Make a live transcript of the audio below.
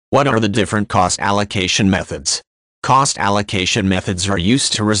What are the different cost allocation methods? Cost allocation methods are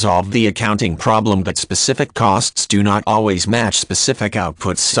used to resolve the accounting problem that specific costs do not always match specific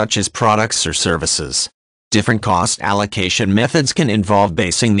outputs such as products or services. Different cost allocation methods can involve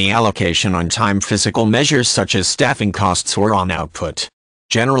basing the allocation on time physical measures such as staffing costs or on output.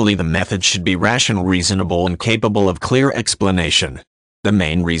 Generally, the method should be rational, reasonable, and capable of clear explanation. The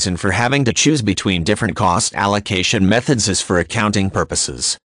main reason for having to choose between different cost allocation methods is for accounting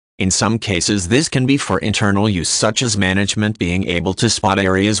purposes. In some cases, this can be for internal use, such as management being able to spot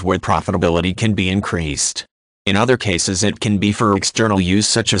areas where profitability can be increased. In other cases, it can be for external use,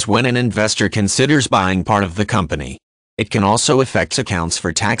 such as when an investor considers buying part of the company. It can also affect accounts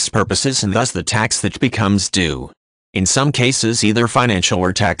for tax purposes and thus the tax that becomes due. In some cases, either financial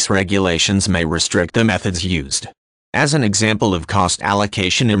or tax regulations may restrict the methods used. As an example of cost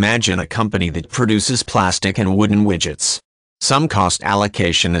allocation, imagine a company that produces plastic and wooden widgets. Some cost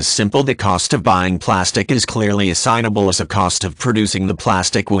allocation is simple. The cost of buying plastic is clearly assignable as a cost of producing the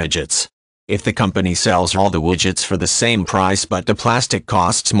plastic widgets. If the company sells all the widgets for the same price but the plastic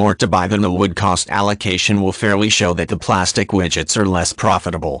costs more to buy than the wood, cost allocation will fairly show that the plastic widgets are less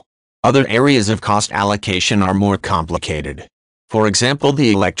profitable. Other areas of cost allocation are more complicated. For example,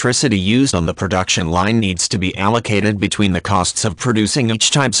 the electricity used on the production line needs to be allocated between the costs of producing each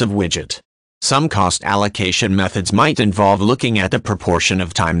types of widget. Some cost allocation methods might involve looking at the proportion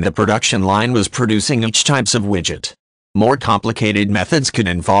of time the production line was producing each types of widget. More complicated methods could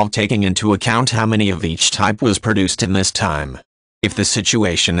involve taking into account how many of each type was produced in this time. If the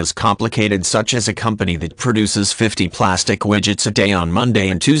situation is complicated, such as a company that produces 50 plastic widgets a day on Monday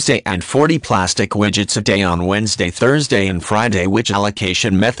and Tuesday and 40 plastic widgets a day on Wednesday, Thursday, and Friday, which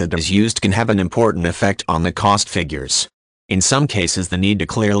allocation method is used can have an important effect on the cost figures. In some cases, the need to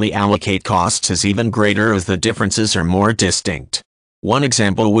clearly allocate costs is even greater as the differences are more distinct. One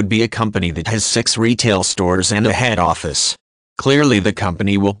example would be a company that has 6 retail stores and a head office. Clearly, the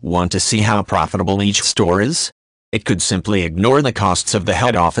company will want to see how profitable each store is. It could simply ignore the costs of the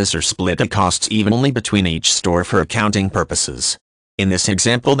head office or split the costs evenly between each store for accounting purposes. In this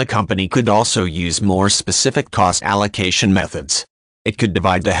example, the company could also use more specific cost allocation methods. It could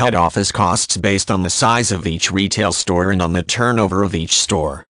divide the head office costs based on the size of each retail store and on the turnover of each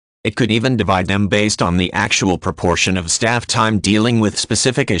store. It could even divide them based on the actual proportion of staff time dealing with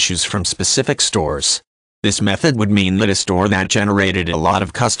specific issues from specific stores. This method would mean that a store that generated a lot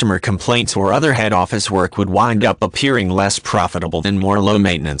of customer complaints or other head office work would wind up appearing less profitable than more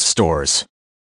low-maintenance stores.